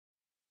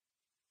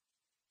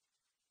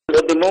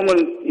At the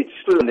moment, it's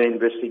still in the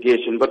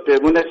investigation. But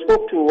when I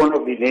spoke to one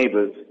of the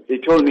neighbors, they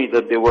told me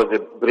that there was a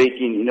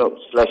break-in,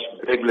 slash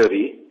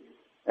burglary.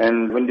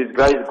 And when these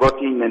guys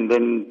got in, and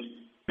then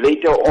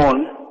later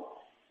on,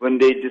 when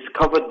they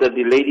discovered that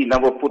the lady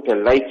never put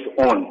her lights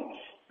on,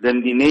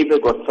 then the neighbor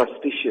got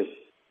suspicious.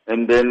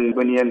 And then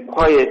when he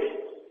inquired,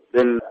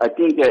 then I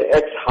think her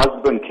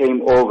ex-husband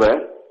came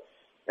over,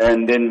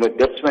 and then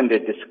that's when they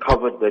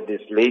discovered that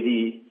this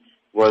lady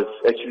was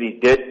actually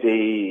dead.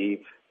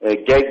 They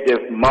gagged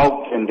her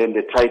mouth, and then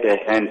they tied her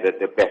hands at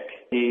the back.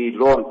 The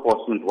law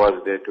enforcement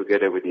was there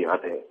together with the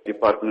other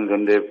departments,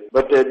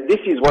 but this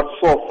is what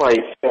SOR-5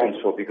 stands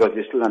for, because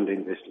it's still under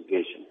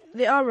investigation.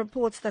 There are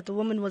reports that the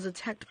woman was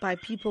attacked by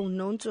people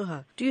known to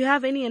her. Do you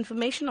have any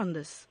information on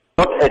this?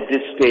 Not at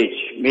this stage,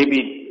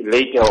 maybe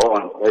later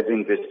on as the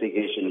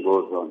investigation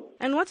goes on.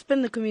 And what's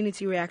been the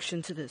community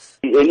reaction to this?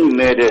 Any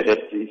murder that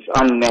is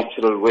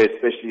unnatural, where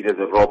especially there's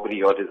a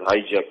robbery or there's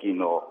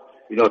hijacking or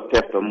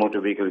theft of motor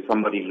vehicle,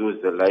 somebody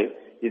loses their life,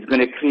 it's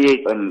going to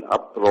create an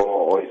uproar,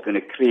 or it's going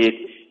to create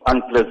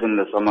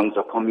unpleasantness amongst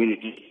the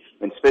community,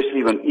 and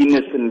especially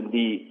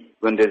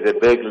when there's a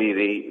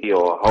burglary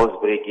or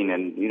housebreaking,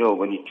 and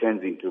when it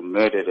turns into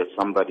murder that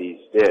somebody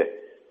is there.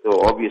 So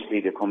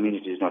obviously the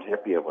community is not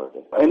happy about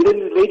it. And then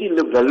the lady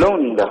lived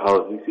alone in the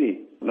house, you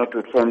see, not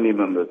with family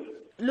members.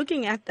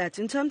 Looking at that,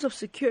 in terms of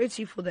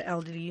security for the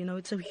elderly,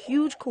 it's a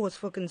huge cause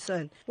for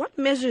concern. What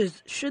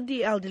measures should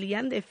the elderly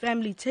and their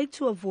family take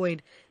to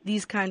avoid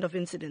these kind of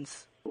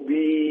incidents?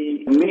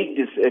 We make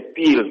this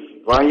appeal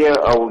via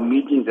our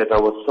meetings at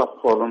our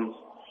sub-forums,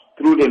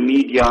 through the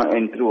media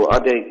and through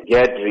other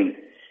gatherings,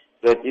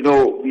 that,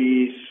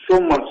 we so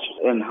much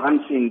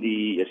enhancing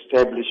the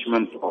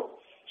establishment of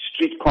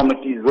street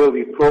committees where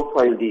we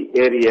profile the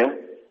area,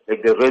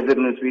 like the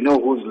residents, we know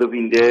who's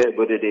living there,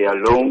 whether they are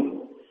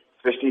alone,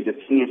 especially the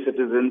senior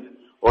citizens,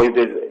 or if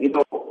there's,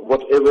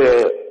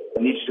 whatever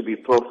needs to be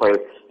profiled,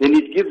 then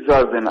it gives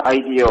us an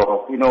idea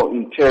of,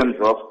 in terms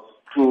of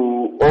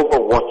to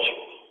overwatch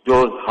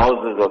those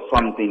houses or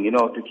something,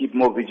 to keep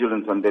more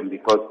vigilance on them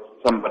because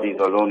somebody's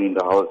alone in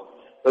the house.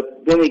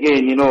 But then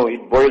again,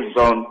 it boils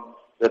down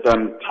that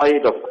I'm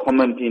tired of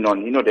commenting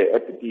on, the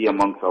apathy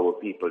amongst our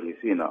people, you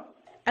see now.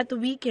 At the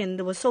weekend,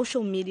 there were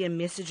social media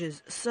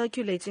messages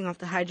circulating of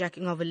the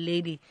hijacking of a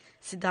lady,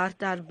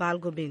 Siddhartha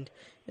Balgobind.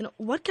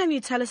 What can you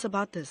tell us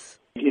about this?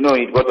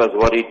 It got us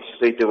worried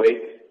straight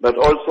away, but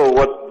also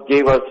what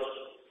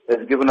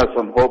has given us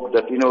some hope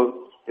that,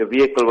 the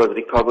vehicle was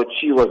recovered,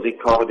 she was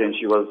recovered, and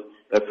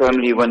her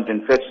family went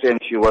and fetched her,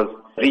 and she was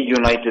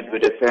reunited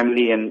with her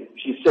family, and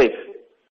she's safe.